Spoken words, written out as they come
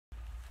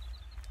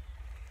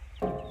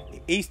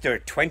Easter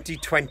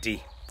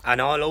 2020,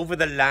 and all over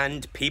the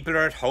land people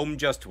are at home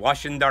just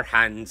washing their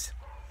hands.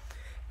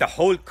 The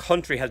whole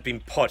country has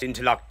been put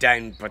into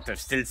lockdown, but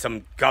there's still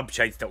some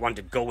gobshites that want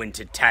to go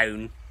into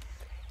town.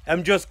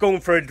 I'm just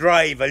going for a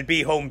drive, I'll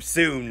be home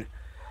soon.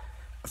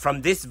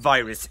 From this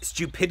virus,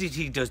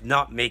 stupidity does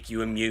not make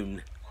you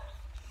immune.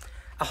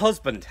 A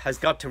husband has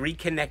got to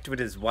reconnect with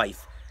his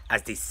wife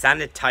as they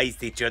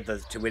sanitise each other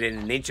to within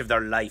an inch of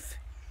their life.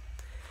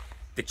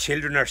 The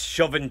children are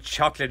shoving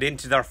chocolate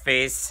into their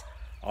face,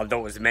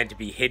 although it was meant to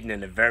be hidden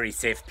in a very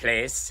safe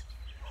place.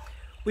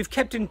 We've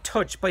kept in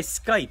touch by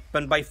Skype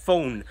and by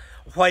phone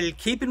while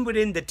keeping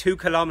within the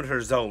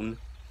 2-kilometre zone.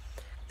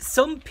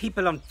 Some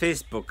people on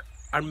Facebook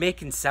are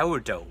making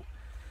sourdough,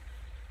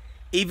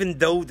 even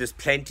though there's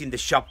plenty in the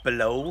shop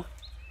below.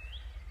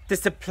 The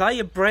supply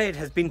of bread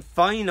has been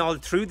fine all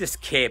through this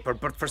caper,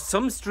 but for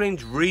some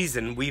strange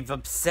reason we've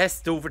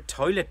obsessed over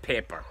toilet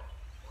paper.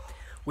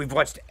 We've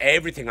watched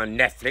everything on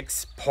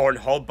Netflix,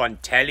 Pornhub on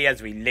telly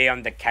as we lay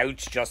on the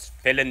couch just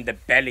filling the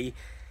belly,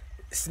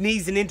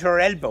 sneezing into our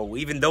elbow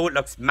even though it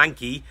looks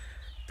manky.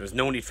 There's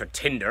no need for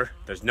Tinder,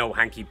 there's no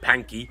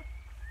hanky-panky.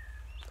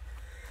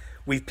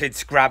 We've played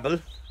Scrabble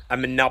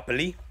and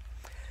Monopoly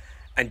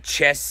and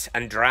chess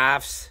and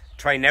drafts,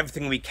 trying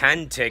everything we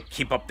can to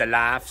keep up the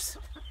laughs.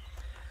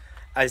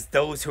 As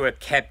those who are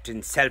kept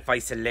in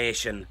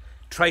self-isolation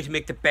try to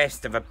make the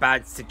best of a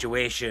bad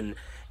situation,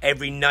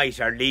 every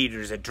night our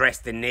leaders address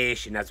the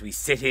nation as we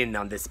sit in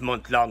on this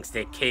month-long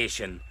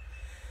staycation.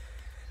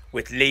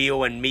 With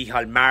Leo and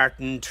Micheál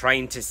Martin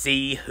trying to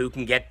see who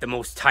can get the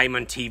most time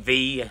on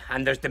TV,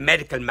 and there's the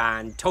medical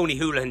man, Tony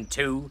Holohan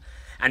too,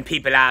 and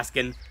people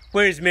asking,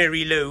 where's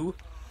Mary Lou?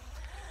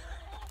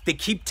 They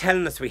keep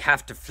telling us we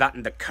have to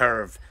flatten the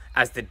curve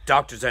as the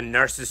doctors and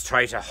nurses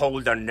try to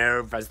hold their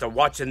nerve as they're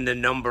watching the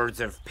numbers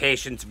of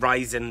patients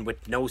rising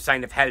with no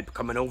sign of help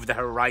coming over the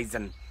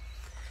horizon.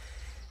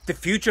 The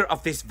future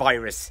of this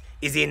virus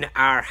is in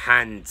our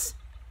hands,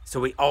 so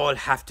we all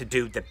have to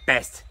do the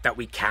best that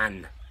we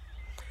can.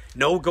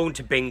 No going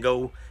to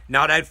bingo,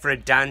 not out for a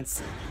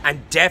dance,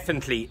 and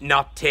definitely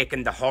not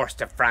taking the horse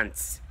to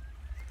France.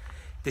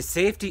 The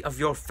safety of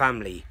your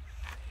family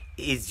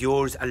is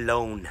yours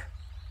alone.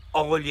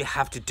 All you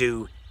have to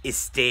do is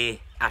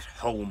stay at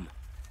home.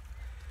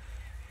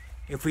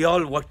 If we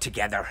all work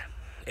together,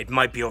 it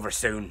might be over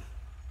soon.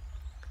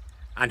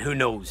 And who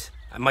knows,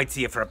 I might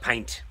see you for a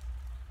pint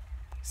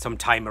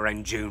sometime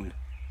around June.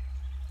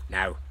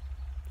 Now,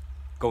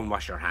 go and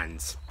wash your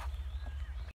hands.